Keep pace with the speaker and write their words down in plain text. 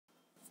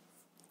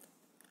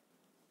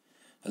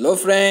Hello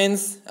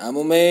friends, I'm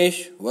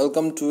Umesh.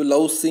 Welcome to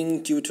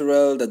Lousing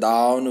Tutorial, The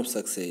Dawn of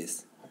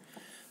Success.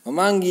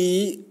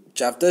 Mamangi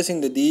chapter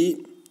sing the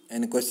D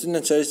and question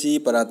answer si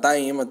para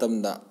tayo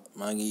matamda.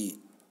 Magi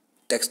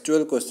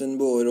textual question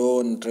bo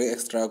oro,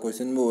 extra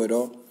question bo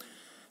oro.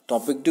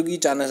 Topic to ki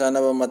chana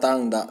ba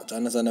matang da,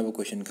 chana ba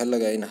question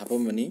khalaga in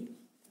hapamani.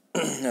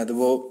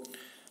 Adubo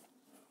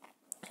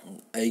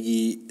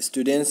aigi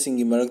students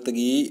singi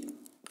maraktagi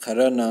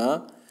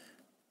kharana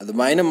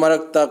adumaiना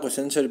मरक्ता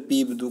question sir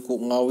पीबदु को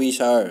ngawi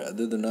sar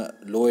aduduna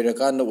loira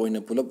kan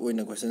oina pull up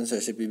oina question sir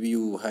se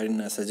pbu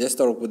harina suggest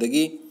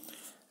torpudagi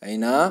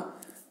aina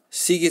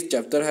sigi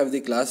chapter have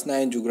the class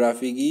 9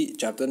 geography gi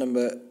chapter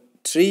number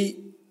 3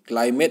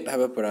 climate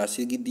have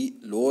parasi gi di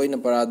loina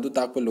paradu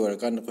takpa loira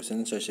kan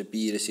question sir se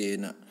pi rese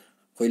na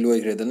koi loi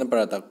gredana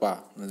para takpa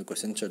na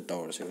question sir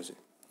tawr se ose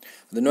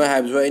adu no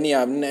have so any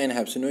abna and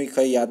have so no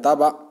khai yata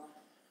ba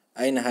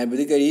aina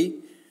haibudi kari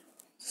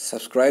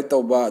subscribe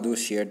tawba adu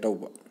share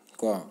tawba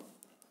ko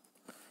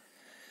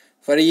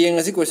fari yeng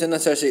asi question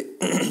answer se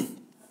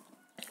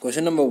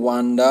question number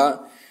 1 da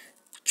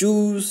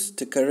choose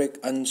the correct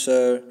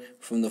answer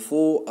from the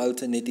four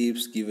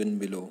alternatives given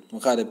below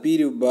maka da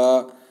piruba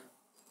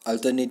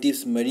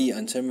alternatives mari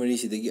answer mari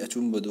sidagi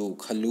achumba do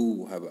khalu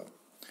haba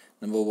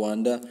number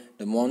 1 da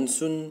the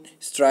monsoon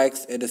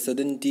strikes at the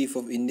southern tip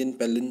of Indian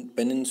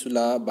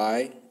peninsula by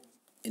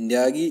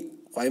India gi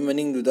kwai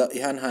maning du da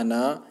ihan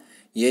hana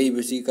yei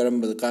basi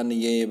karamba kan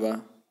yei ba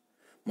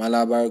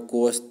Malabar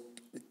coast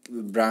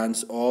branch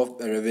of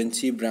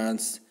Revency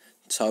branch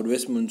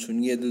southwest monsoon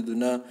gi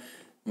aduduna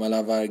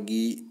Malabar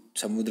gi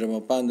samudra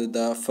mapan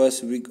da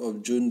first week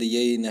of June the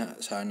yei na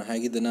sana ha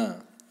gi dana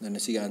then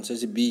si answer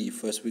is B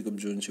first week of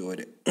June si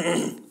ore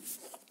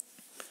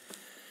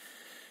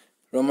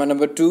Roman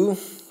number 2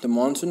 the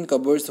monsoon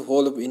covers the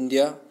whole of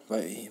India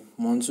by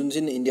monsoons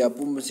in India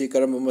pum si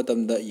karamba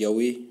matam da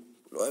yawi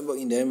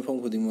loibak India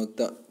mafam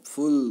khudingmakta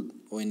full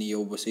oini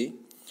yobasi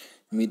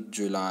mid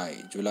July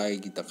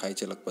ki takai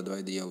chalak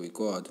padwai de yawi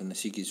ko aduna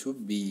siki su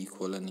B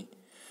kholani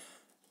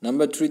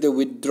number 3 the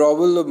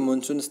withdrawal of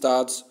monsoon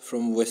starts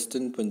from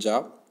western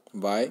Punjab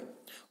by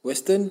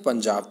western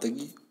Punjab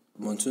tagi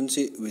monsoon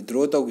se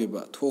withdraw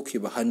tawgiba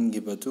thokhiba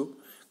hangiba tu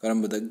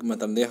karamba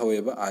matam de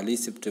haweba early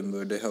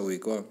September de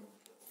hawi ko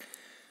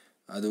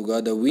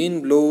aduga the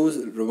wind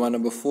blows Roman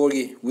number 4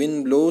 gi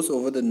wind blows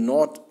over the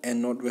north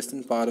and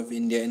northwestern part of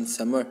India in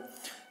summer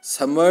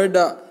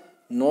da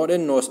north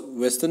and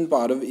northwestern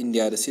part of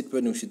India the sit pa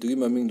nusitugi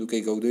maming du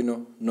kai gaudoino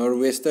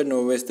northwestern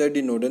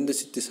di northern the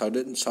sit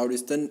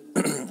southeastern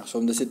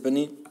som the sit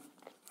pani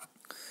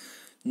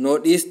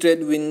northeast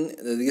trade wind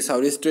the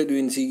southeast trade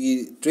wind sigi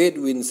trade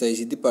wind sai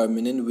siti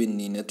permanent wind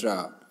ni natra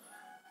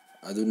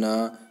aduna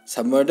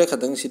summer da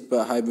khatang sit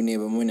pa haibune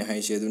ba moina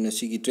haise aduna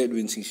sigi trade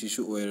wind sing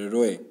sisu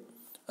oiroi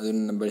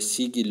aduna number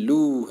C gi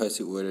lu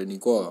hasi oirani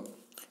ko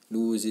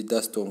lu is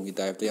dust storm gi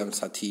type ta yam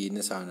sathi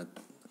na sana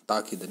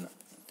takidana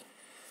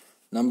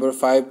Number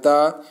 5 ta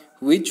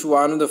which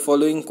one of the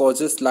following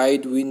causes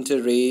light winter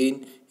rain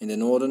in the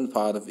northern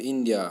part of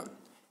India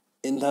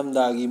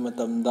indhamda gi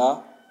matamda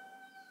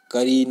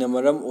kari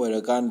namaram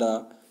oirakanda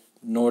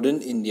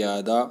northern India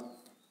da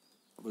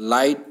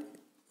light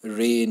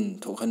rain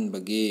thokhan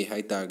bage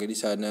hai targadi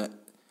sana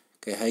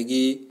kai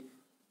haigi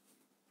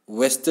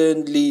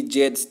westernly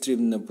jet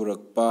stream na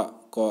purakpa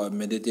ko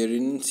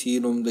Mediterranean sea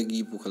rom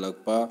dagi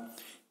pukhalakpa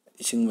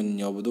ising man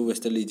yawdu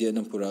westerly jet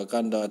na pura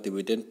kanda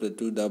Tibetan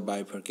plateau da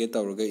bifurcate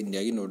tawraga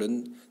India gi northern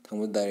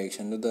thangba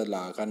direction da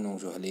la kan nong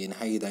so halen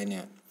hai daine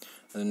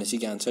aduna si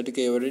answer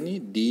ke warani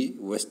D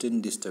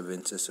western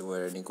disturbances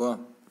warani ko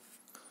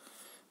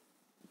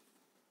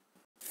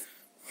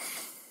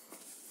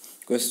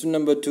question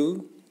number 2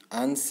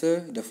 answer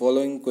the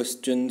following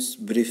questions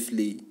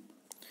briefly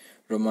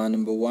Roman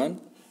number 1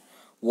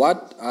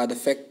 what are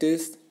the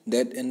factors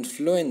that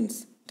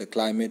influence the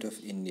climate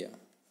of India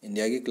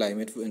India ki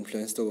climate for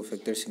influence to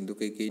factors hindu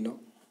kai no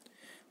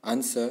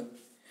answer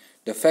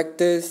the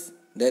factors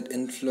that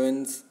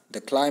influence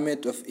the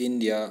climate of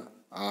India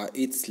are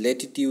its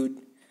latitude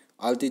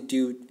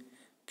altitude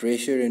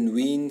pressure and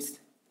winds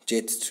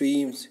jet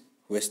streams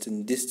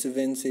western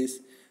disturbances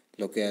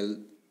local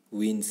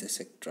winds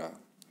etc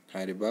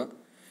hariba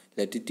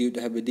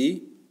latitude habadi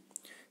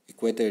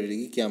equator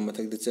ri kya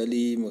mathak da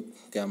chali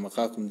kya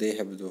makha kumde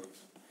habdo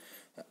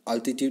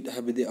altitude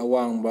habidi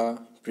awangba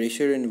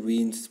pressure and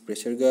winds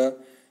pressure ga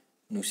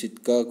nusit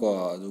ka ko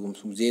adugum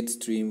sum jet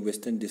stream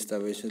western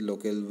disturbance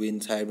local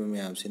winds haiba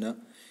mayam sina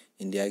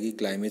India gi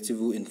climate se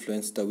vu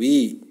influence tawi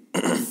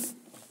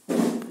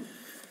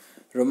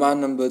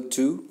Roman number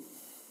 2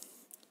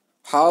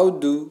 how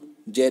do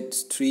jet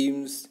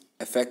streams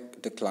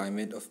affect the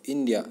climate of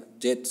India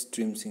jet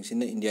streams sing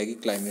sina India gi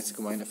climate se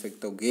kamai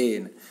affect tawge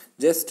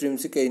jet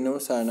stream se kaino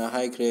sana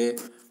hai kre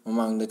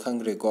mamang da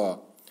khangre ko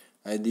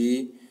adi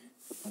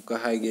ka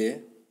haige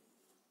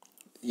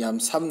yam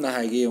samna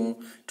haige yung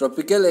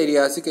tropical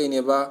area se kaine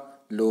ba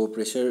low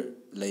pressure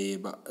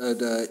laiba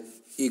the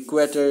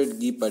equator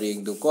gi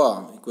pareng do ko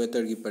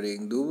equator gi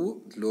pareng du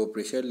low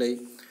pressure lay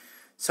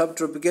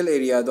subtropical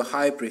area do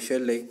high pressure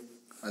lay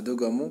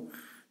aduga mu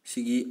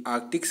sigi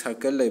Arctic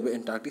Circle leba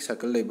Antarctic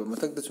Circle leba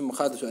mathak da su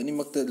makha da su ani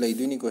makta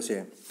leiduni ko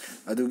se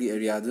adugi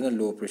area duna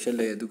low pressure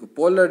le aduga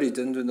polar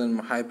region duna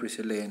high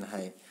pressure le na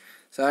hai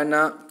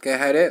sarna ke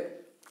hare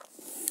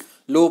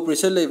low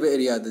pressure leba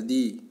area da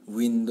di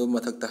wind do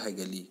mathak ta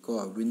haigali ko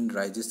wind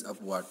rises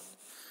upward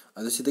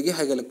adu sidagi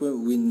haigalak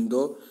wind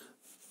do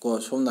ko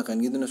somna kan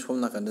giduna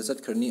somna kan da chat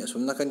kharni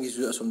asomna kan gi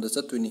su asomda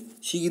chatuni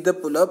sigi da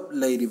pull up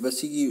lairiba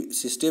sigi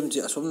system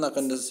ji asomna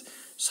kan da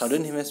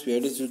southern hemisphere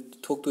da su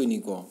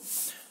thoktoini ko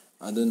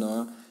aduna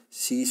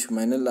si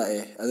sumaina lae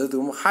adu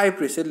dum high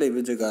pressure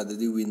level jaga da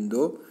di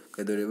window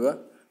kadoreba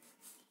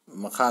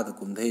makha da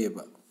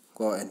kumdheba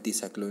ko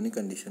anticyclonic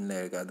condition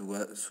laega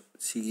aduga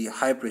sigi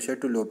high pressure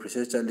to low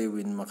pressure chale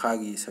wind makha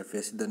gi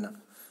surface dana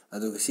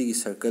aduga sigi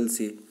circle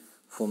si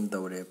form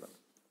tawreba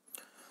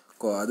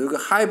ko aduga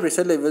high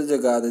pressure level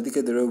jaga da di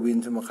kadore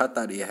wind makha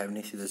tari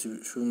havni sida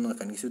sunna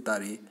kan gi su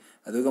tari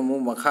aduga mu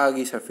makha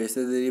gi surface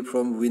da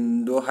from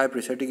window high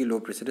pressure to low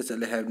pressure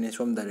chale havni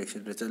some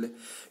direction da chale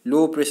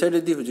low pressure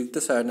di hujik ta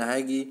sarna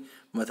hai gi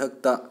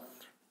mathak ta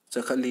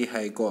chakhali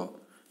hai ko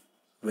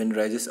wind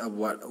rises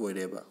upward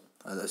oreba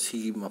ada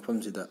sigi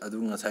mafam sida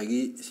adu ngasai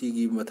gi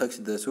sigi mathak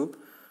sida su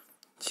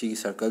sigi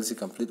circle si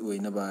complete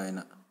oina ba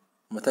ina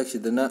mathak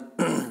sida na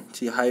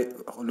si high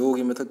low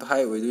gi mathak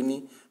high oiduni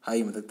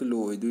high mathak to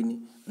low oiduni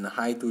na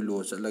high to low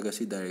chalaga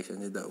si direction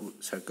sida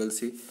circle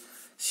si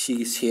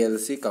si cell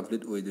si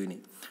complete oiduni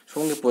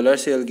songi polar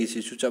cell gi si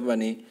su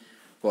chabani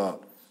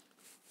ko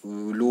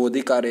low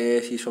di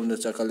kare si somda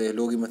chakale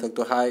low gi mathak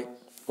to high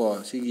ko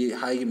si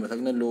high gi mathak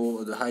na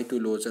low the high to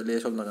low chale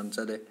somna kan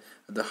chale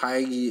the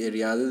high gi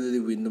area the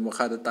wind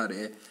makha da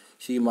tare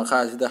si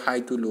makha si the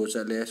high to low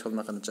chale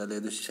somna kan chale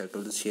the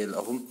circle the cell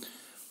ahum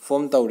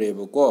form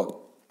tawreba ko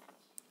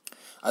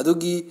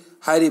adugi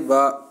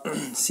hariba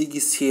sigi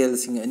cell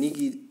sing ani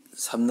gi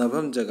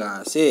samnabam jaga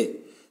se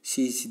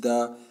si sida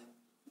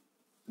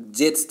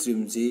jet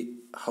stream ji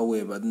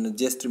however the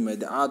jet stream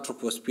the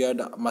troposphere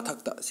da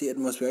mathakta si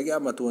atmosphere ga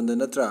matonda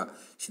natra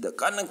sida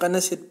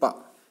kana sitpa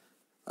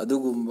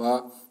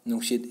adugumba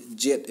nungsit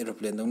jet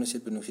aeroplane dawna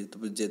sitpa nungsit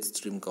tu jet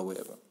stream ka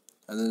weba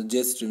adu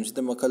jet stream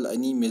sida makal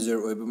ani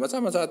measure oiba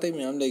macha tai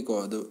myam lai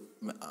ko adu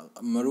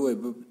maru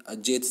oiba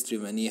jet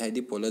stream ani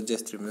haidi polar jet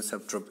stream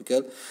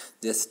subtropical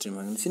jet stream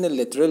ani sina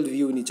lateral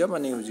view ni chama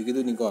ne huji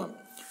gidu ni ko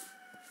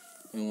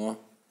ngo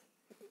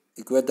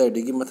equator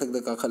digi mathak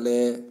da ka khale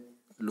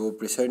low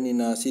pressure ni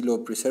na si low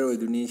pressure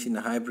oiduni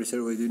sina high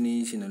pressure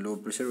oiduni sina low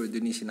pressure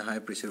oiduni sina high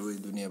pressure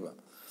oiduni ba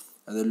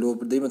ada low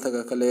dei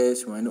mathaka kale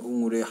sumaina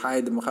ungure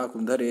high da makha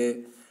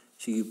kumdare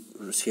si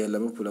cell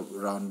ama pula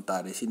round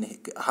tare sina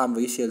ham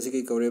bagi cell si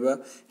kai kawreba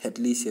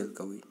Hadley cell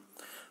kawi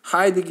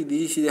high de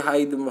di si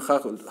high da makha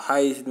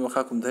high si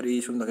makha kumdare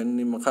sumna kan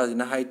ni makha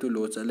sina high to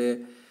low chale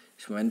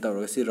sumaina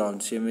tawra si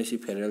round same si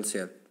feral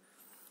cell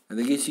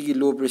adagi sigi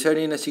low pressure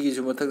ni na sigi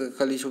su mathaka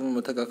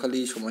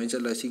khali sumai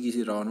chala sigi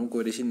si round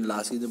ko resin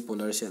last the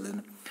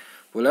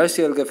polar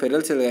cell ka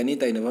feral cell ani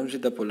taina bam si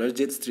the polar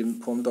jet stream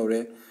form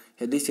tawre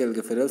Hadley cell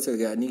ka feral cell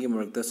ga ani gi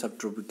marakta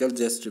subtropical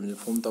jet stream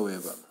form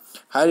taweba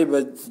hariba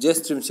jet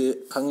stream se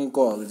khangi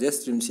ko jet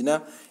stream sina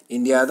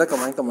India da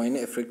kamai na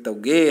effect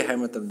tawge hai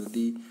matam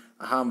di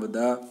aham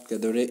da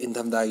kadore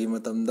indhamda gi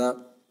matam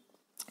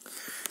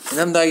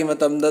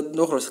da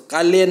no cross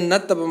kalen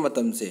nataba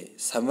matam se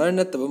summer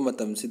nataba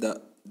matam sida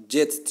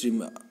jet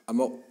stream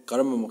ama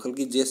karama makal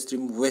ki jet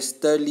stream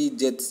westerly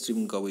jet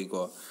stream kawi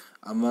ko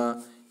ama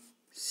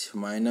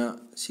sumaina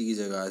sigi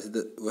jaga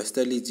sida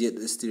westerly jet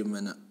stream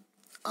na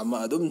ama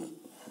adum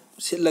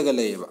sillaga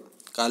leba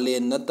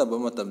kalen nataba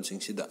matam sing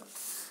sida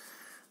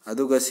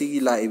aduga sigi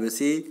laiba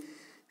si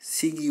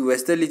sigi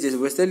westerly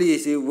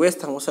si west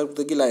thang sarp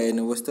ta gi lai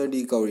na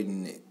westerly kawrin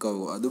ne kaw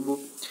adubu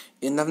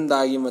indhamda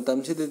gi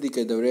matam sida di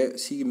kadore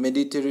sigi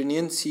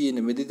Mediterranean Sea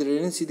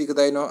di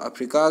kadai no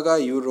Africa ga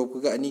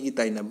Europe ga ani gi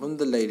taina bum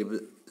da lai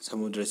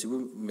samudra sibu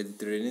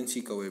Mediterranean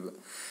Sea kaweba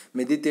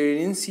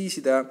Mediterranean Sea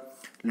sida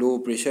low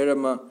pressure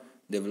ama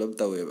develop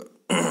taweba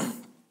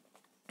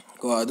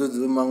ko adu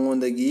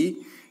mangonda gi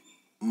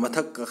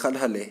mathak ka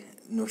khalhale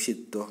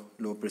nushit to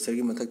low pressure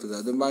gi mathak to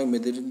adu mang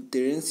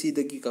Mediterranean Sea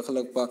da gi ka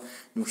khalakpa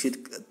nushit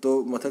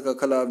to mathak ka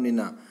khalabni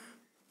na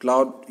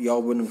cloud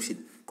yawba nushit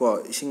ko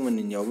ising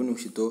manin yawba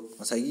nushit to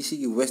masagi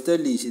sigi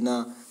westerly sina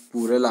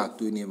pura lak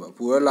tu ne ba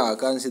pura la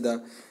kan sida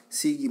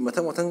sigi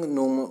mathang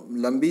no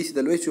lambi sida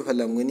loi chu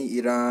halamgani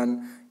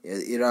Iran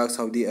Iraq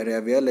Saudi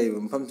Arabia lai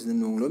mpham sida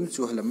nong lom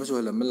chu halam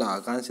la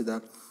kan sida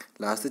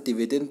last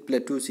Tibetan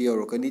plateau si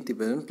yorokani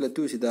Tibetan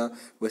plateau sida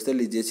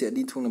westerly jet si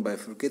ani thungna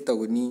bifurcate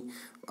tawni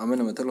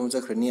amana mathalom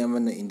chakhrani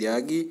amana India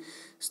gi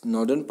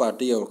northern part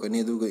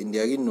yorokani aduga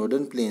India gi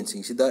northern plains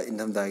sing sida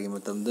indhamda gi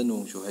matamda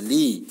nong chu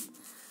hali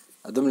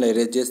adum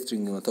laire jet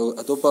stream mato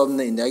atopa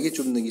amna India gi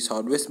chumna gi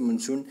southwest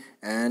monsoon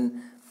and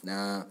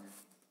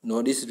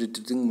northeast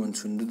retreating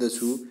monsoon da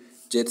su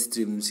jet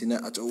stream sina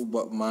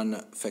achauba mana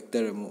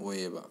factor mo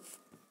oyeba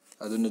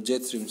aduna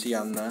jet stream si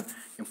yamna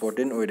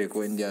important oire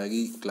ko India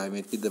gi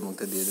climate ki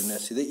damakta de duna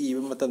sida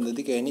iba matam da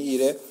di kaini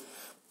ire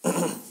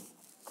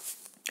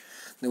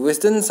The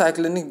western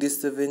cyclonic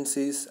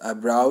disturbances are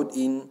brought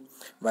in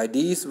by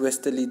these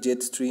westerly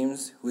jet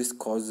streams, which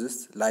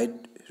causes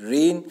light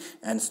rain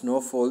and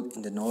snowfall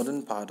in the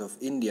northern part of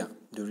India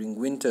during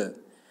winter.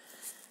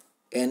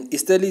 An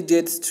easterly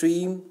jet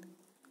stream,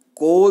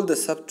 called the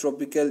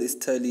subtropical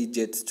easterly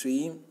jet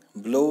stream,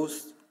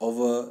 blows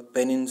over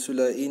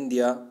peninsular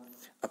India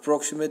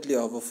approximately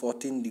over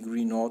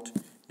 14° north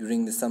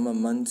during the summer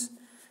months.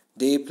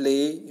 They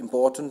play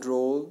important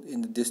role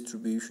in the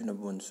distribution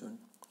of monsoon.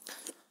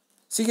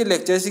 Sigi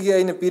lecture sigi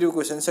aina piru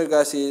question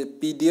sarga se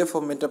PDF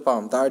format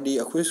pam tardi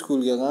akhoi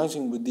school ga ngang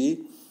sing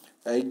budi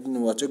ai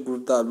WhatsApp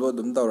group ta upload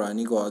dum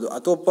tawrani ko ado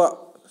atopa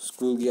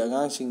school gi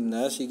angang sing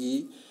na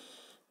sigi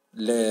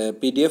le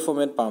PDF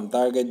format pam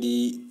targa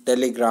di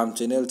Telegram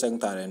channel chang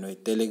tare noi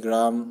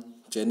Telegram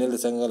channel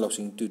changa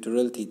Lousing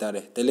Tutorial thi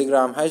tare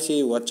Telegram hai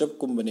se WhatsApp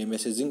kumbane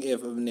messaging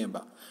app ne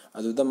ba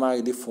adu da ma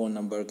di phone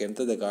number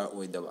kemta daga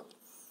oidaba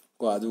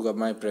ko adu ga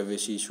my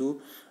privacy su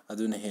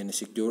adu na hen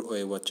secure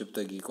oi WhatsApp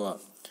ta gi ko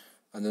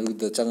adu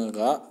da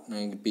changa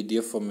nang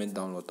PDF format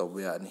download to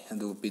ya ni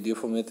adu PDF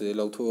format de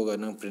lawtho ga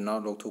nang print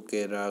out lawtho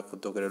ke ra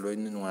photo ke loi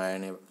nuai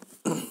ne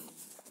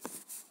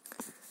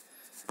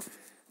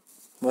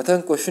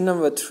Mathang question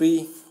number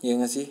 3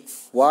 yengasi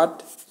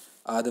what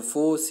are the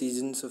 4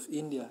 seasons of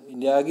India?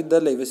 India gi da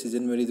leva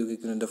season mari du ki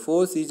the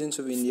 4 seasons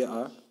of India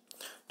are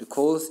the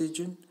cold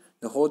season,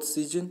 the hot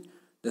season,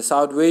 the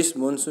southwest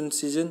monsoon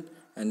season,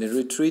 and the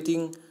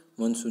retreating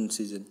monsoon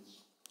season.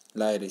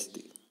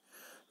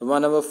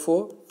 Roman number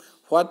 4.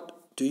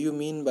 What do you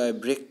mean by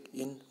break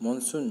in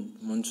monsoon?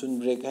 Monsoon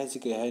break hai si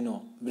hai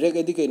no. Break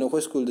adi kai no ko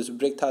school this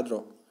break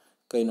thadro.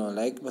 Kai no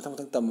like mathang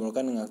tamur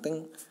kan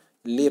ngakang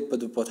lep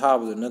padu potha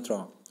padu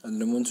natro. And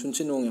the monsoon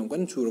si nong yam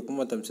kan chura ko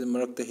matam si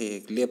marak te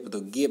he lep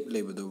padu gap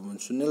le padu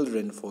monsonal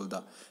rainfall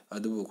da.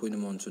 Adu bu ko ni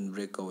monsoon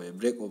break kawe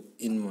break of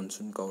in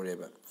monsoon kawe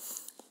ba.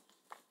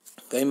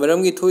 Kai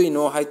maram gi thui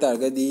no hai tar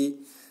ga di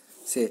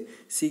se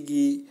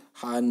sigi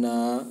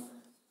hana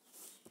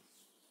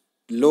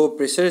low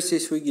pressure si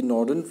suigi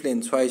northern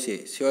plains swai se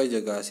swai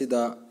jaga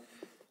sida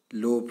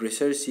low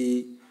pressure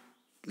si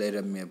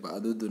lairam ba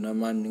adu duna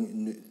man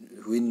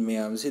wind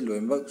mayam si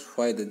loimba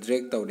swai the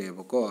drag tawre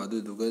ba ko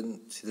adu duga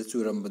sida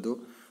churam badu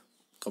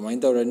kamai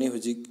tawrani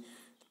hujik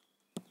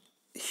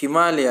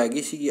Himalaya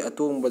gi sigi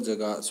atong ba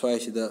jaga swai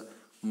sida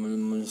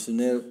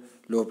monsoonal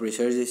low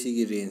pressure si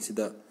sigi range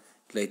sida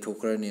lai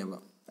thokrani ba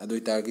adu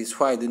targi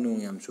swai de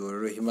nung yam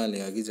churo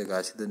Himalaya gi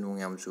jaga sida nung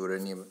yam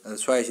churani ba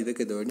swai sida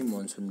ke dorni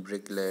monsoon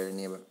break layer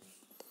ni ba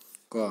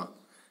ko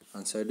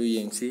answer do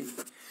yengsi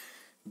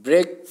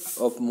break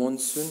of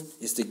monsoon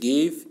is the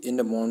gap in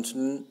the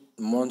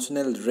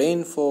monsonal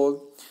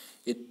rainfall.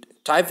 It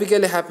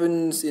typically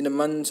happens in the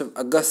months of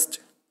August.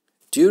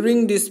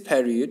 During this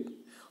period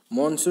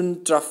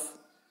monsoon trough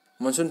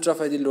is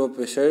the low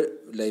pressure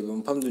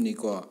laibam phamduni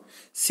ko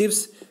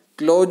shifts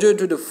closer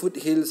to the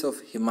foothills of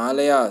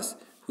Himalayas,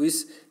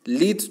 which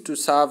leads to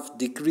sharp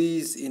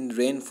decrease in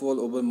rainfall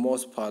over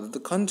most part of the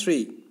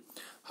country.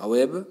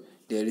 However,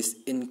 there is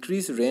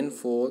increased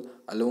rainfall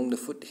along the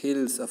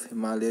foothills of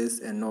Himalayas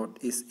and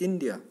northeast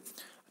India.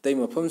 Tai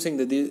mafam sing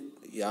dadi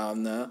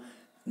yamna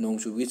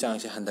nongchu gi chang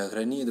se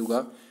handagrani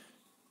aduga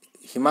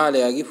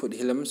Himalaya gi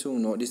foothill amsung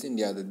northeast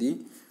India dadi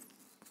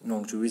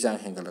nongchu gi chang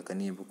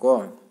hengalakani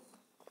buko.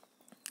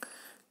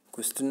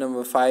 Question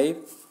number 5.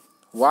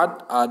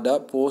 What are the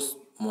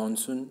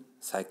post-monsoon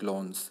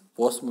cyclones?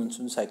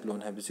 Post-monsoon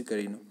cyclone habisi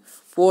karino.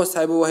 Post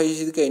habu wahi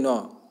si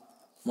kaino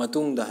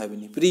matung da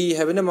habini. Pre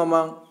habina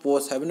mamang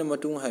post habina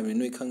matung habini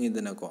noi khangi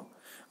dana ko.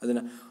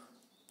 Adana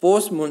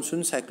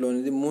post-monsoon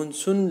cyclone di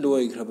monsoon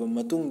loi graba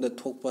matung da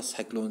thokpa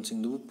cyclone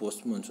sing du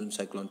post-monsoon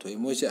cyclone thoi.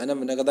 Moi se ana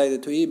mana kadai da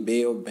thoi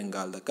Bay of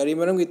Bengal da. Kari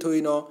maram gi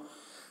thoi no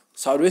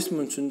southwest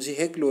monsoon si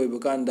hek loi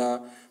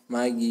bakanda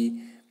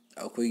magi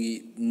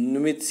akhoi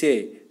numit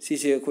se si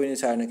se akhoi ni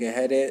sarna ke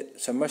hare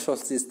summer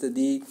solstice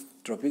di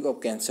Tropic of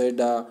Cancer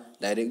da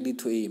directly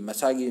thui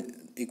masagi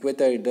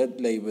equator da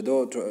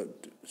leibado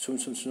sum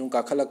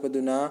kakhalak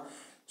paduna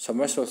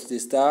summer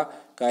solstice da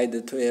kai da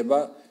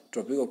thueba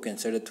Tropic of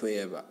Cancer da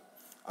thueba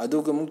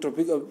adu ga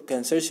Tropic of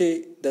Cancer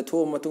se da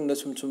tho matung da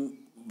sum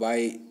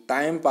by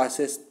time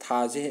passes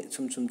tha je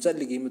sum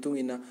chatligi matung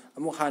ina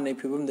amu hanai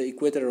phibam da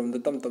equator rom da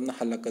tam na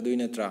halak kadui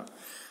na tra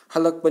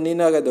halak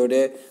panina ga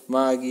dore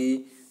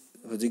magi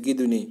hujiki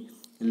duni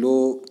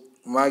low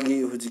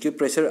magi hujiki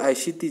pressure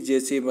ICT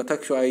jese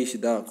mathak swai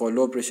sida ko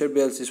low pressure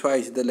belt si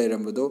swai sida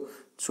leirambado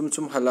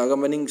sum halaga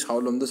maning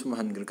saulom da sum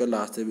hangar ka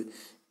last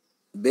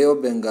Bay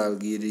of Bengal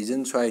gi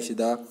region swai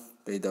sida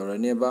kai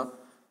dawrane ba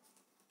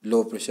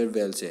low pressure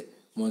belt se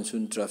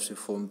monsoon trough se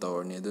form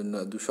tawrne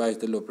du swai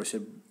the low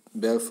pressure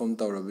belt form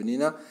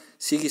tawrabinina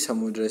sigi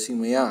samudra sing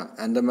maya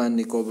Andaman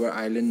Nicobar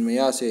Island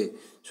maya se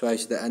swai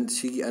sida and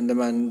sigi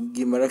Andaman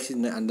gi marak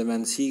sida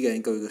Andaman Sea ga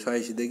inko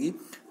swai sida gi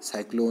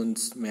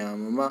cyclones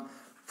mayama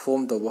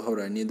form to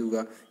bahorani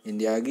duga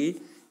India gi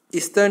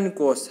eastern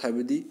coast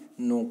habidi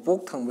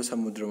nongpok thangba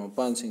samudra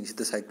mapan sing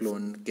sida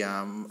cyclone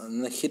kyam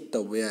na hit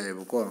to ya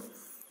ko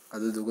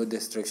adu duga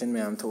destruction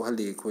mayam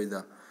thohali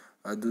khoida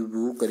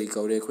adubu kari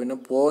kaure koina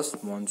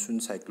post monsoon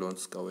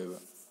cyclones kaweba.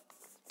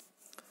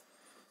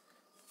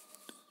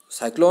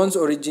 Cyclones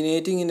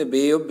originating in the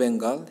Bay of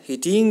Bengal,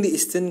 hitting the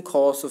eastern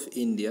coast of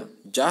India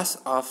just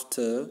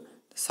after the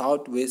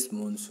southwest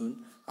monsoon,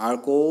 are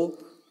called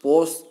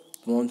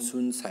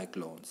post-monsoon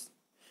cyclones.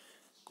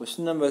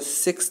 Question number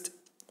 6.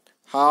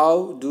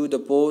 How do the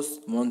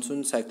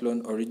post-monsoon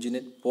cyclone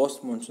originate?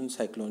 Post-monsoon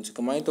cyclones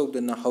kamai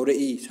tawdana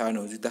haurai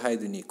sarno jita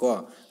haiduni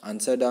ko.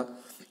 Answer the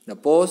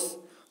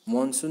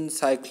post-monsoon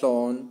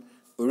cyclone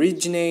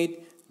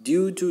originate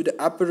due to the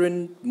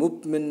apparent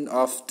movement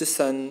of the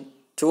sun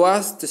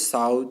towards the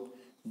south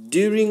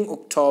during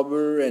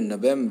October and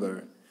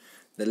November.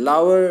 The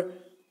lower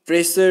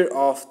pressure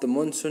of the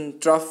monsoon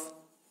trough,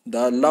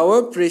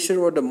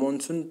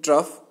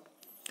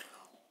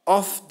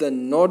 of the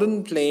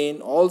northern plain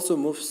also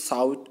moves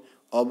south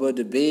over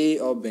the Bay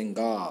of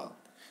Bengal.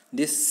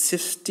 This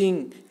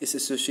shifting is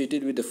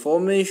associated with the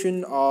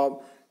formation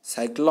of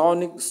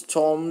cyclonic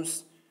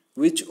storms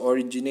which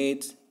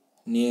originate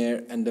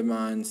near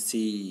Andaman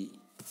Sea.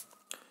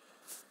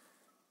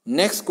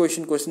 Next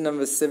question, question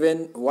number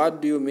 7.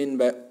 What do you mean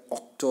by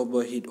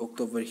October heat?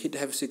 October heat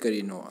have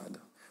sikari no ad.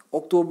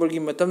 October ki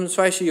matam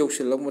swaishi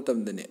yokshilak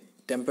matam dane.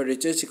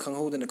 Temperature si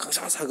khangho dane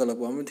khangsa sagalak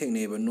wa ma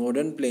thengne ba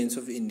northern plains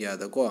of India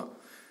da ko.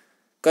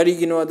 Kari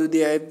gino adu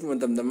di hai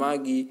matam da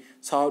magi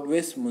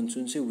southwest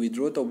monsoon se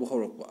withdraw to bu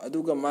horok ba.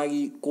 Adu ga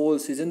magi cold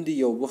season di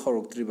yob bu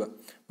horok triba.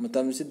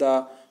 Matam si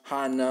da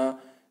hana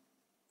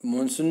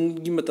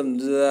monsoon ki matam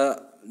da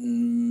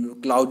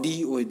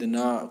cloudy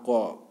oidana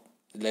ko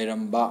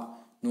lairamba.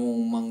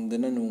 Nung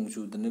mangdana nung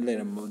chudana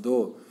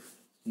lairambado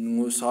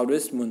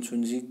southwest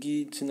monsoon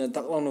ki sina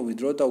taklang no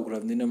withdraw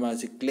tawgrabnina ma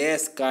si clear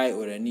sky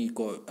orani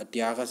ko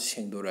atiaga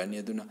sengdorani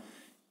aduna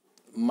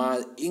ma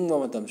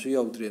ingma matam su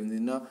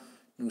yawdremnina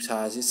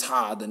nungsa si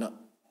sadana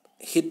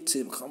hit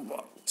si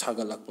khamba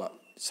chagalakba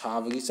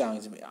sabagi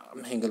chang si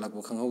yam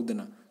hengalakba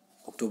khanghodana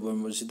October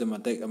mo sida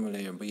matek ama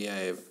lairamba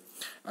yae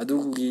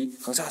adugi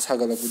khangsa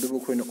sagalakbu du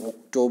khoina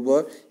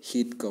October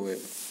heat kawe.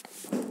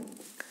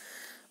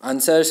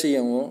 Answer si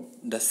yango,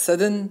 the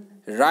sudden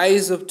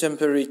rise of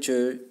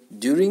temperature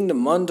during the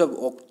month of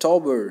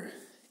October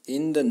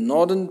in the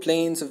northern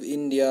plains of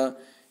India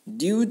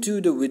due to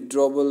the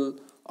withdrawal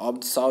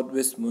of the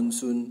southwest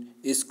monsoon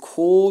is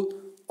called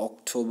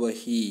October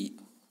heat.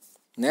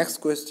 Next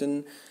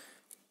question,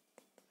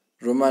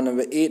 Roman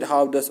number 8.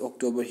 How does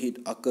October heat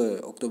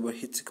occur? October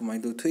heat is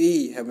coming to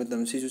 3. Have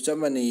them see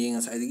chamani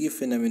as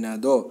phenomena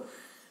do.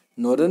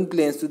 Northern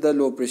plains to the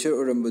low pressure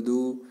or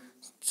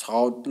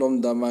south lom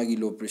da magi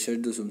low pressure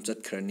do sum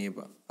chat khrani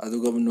ba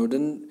aduga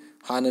northern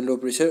hana low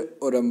pressure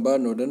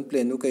oramba northern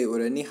plain nu kai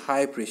orani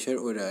high pressure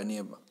orani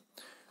ba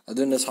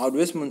aduna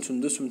southwest monsoon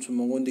do sum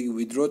mongon digi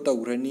withdraw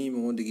tawgrani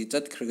mongon digi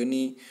chat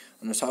khragani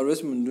ana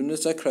southwest monsoon na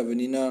chat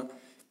khrabani na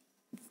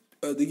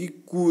adigi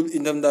cool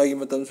indam da gi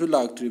matam su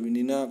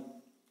laktribini na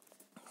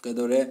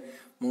kadore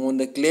mongon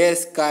da clear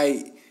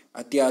sky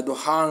atia do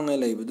hang na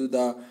leibudu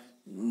da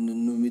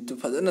numitu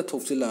phadana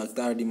thokchila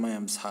tardi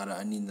mayam sara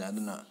ani na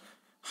aduna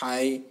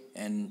high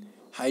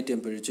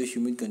temperature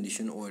humid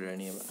condition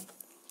orani.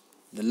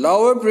 The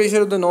lower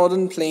pressure of the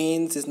northern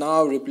plains is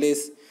now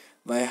replaced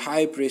by a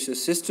high pressure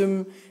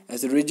system.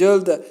 As a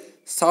result, the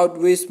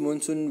southwest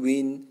monsoon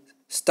wind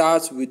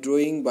starts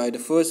withdrawing by the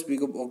first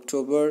week of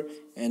October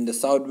and the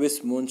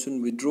southwest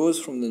monsoon withdraws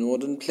from the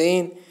northern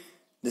plain.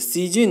 The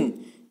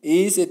season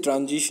is a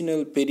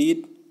transitional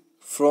period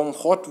from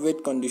hot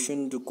wet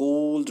condition to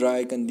cool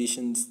dry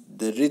conditions.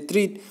 The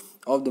retreat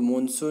of the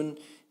monsoon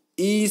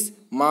is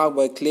marked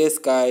by clear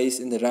skies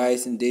and the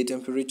rise in day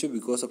temperature.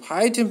 Because of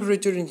high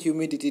temperature and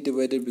humidity, the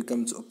weather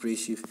becomes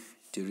oppressive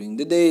during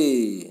the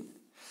day.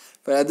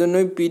 But I don't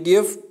know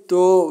PDF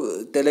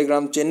to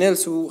Telegram channel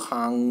su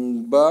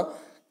hang ba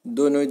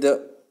do no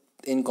the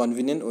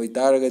inconvenient or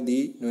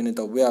taragadi no ne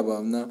tawbe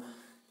abamna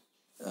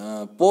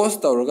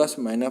post tawraga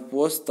sumaina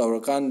post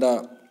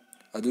tawrakanda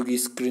adugi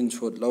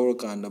screenshot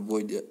lawrakanda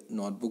boy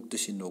notebook to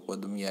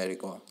sinoko dum yare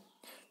ko.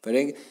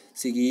 Pareng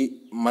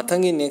sigi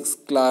matangi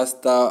next class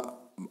ta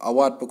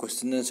award pa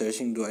question answer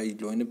sing do ai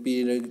loina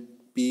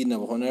pi na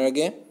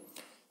honarage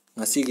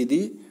ngasi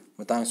gidi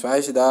matang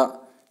swai sida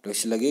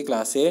losilage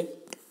class e.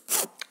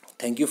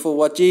 Thank you for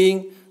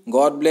watching.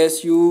 God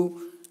bless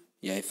you.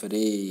 Yai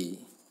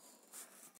fare.